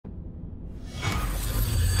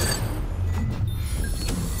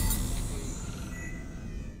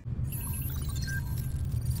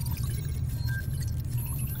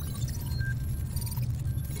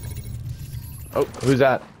Oh, who's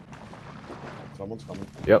that? Someone's coming.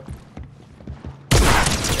 Yep.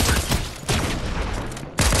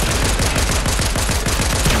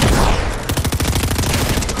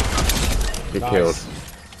 Get killed.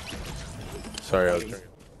 Sorry, I was drinking.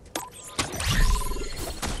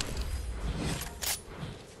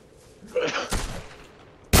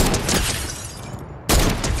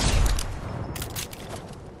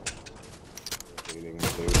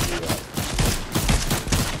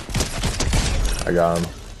 I got him.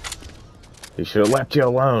 He should have left you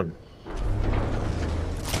alone.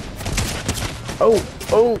 Oh,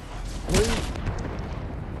 oh.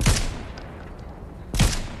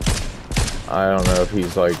 I don't know if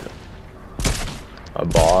he's like a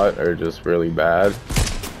bot or just really bad.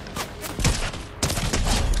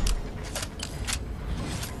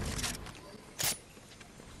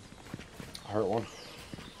 I hurt one.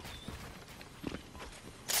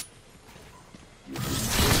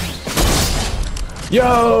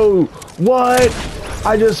 Yo, what?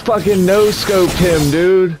 I just fucking no-scoped him,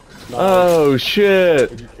 dude. Nice. Oh,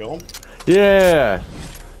 shit. Did you kill him? Yeah.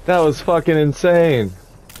 That was fucking insane.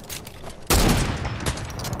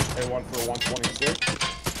 Hey, one for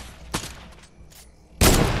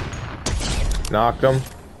 126. Knocked him.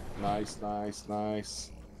 Nice, nice, nice.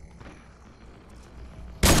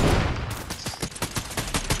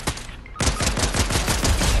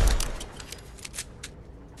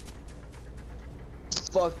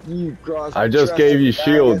 Fuck you, Cross. I just gave you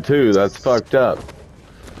shield too. That's fucked up.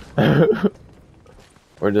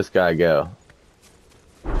 Where'd this guy go?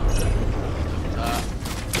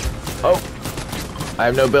 Oh, I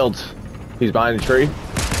have no builds. He's behind a tree.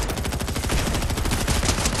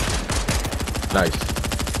 Nice.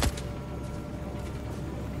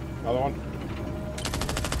 Another one.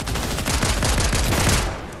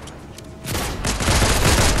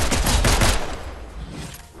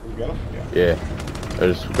 You got him? Yeah.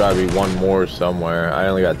 There's gotta be one more somewhere. I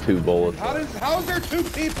only got 2 bullets. How is there 2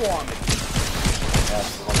 people on me?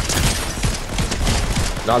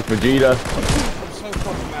 Knocked Vegeta. I'm so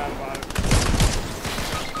fucking mad about it.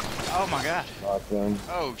 Oh my god. Awesome.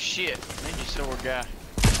 Oh shit. Ninja sword guy.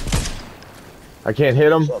 I can't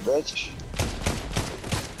hit him. What's up, bitch?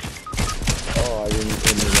 Oh, I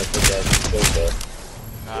didn't let the guy take that.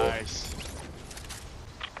 Nice.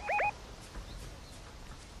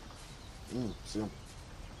 See him.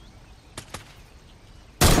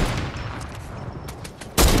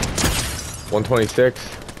 126.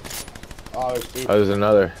 Oh, there's 2. Oh, there's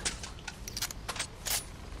another.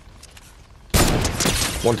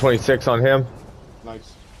 126 on him.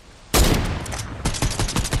 Nice.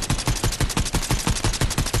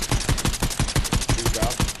 He's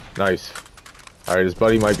down. Nice. Alright, his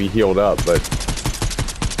buddy might be healed up, but...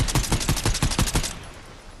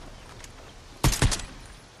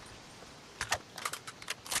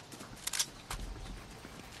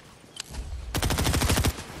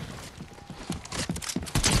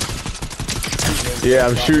 Yeah,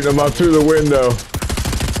 I'm shooting him up through the window.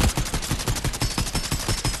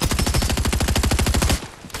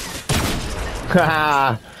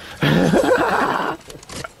 Haha.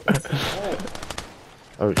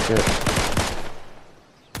 Oh shit.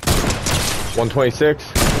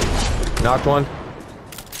 126. Knocked one.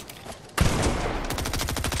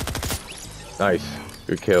 Nice.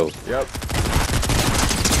 Good kills. Yep.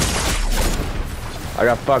 I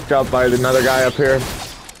got fucked up by another guy up here.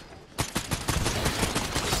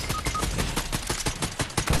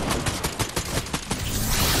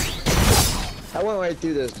 I went right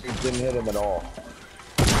through this, dude, didn't hit him at all.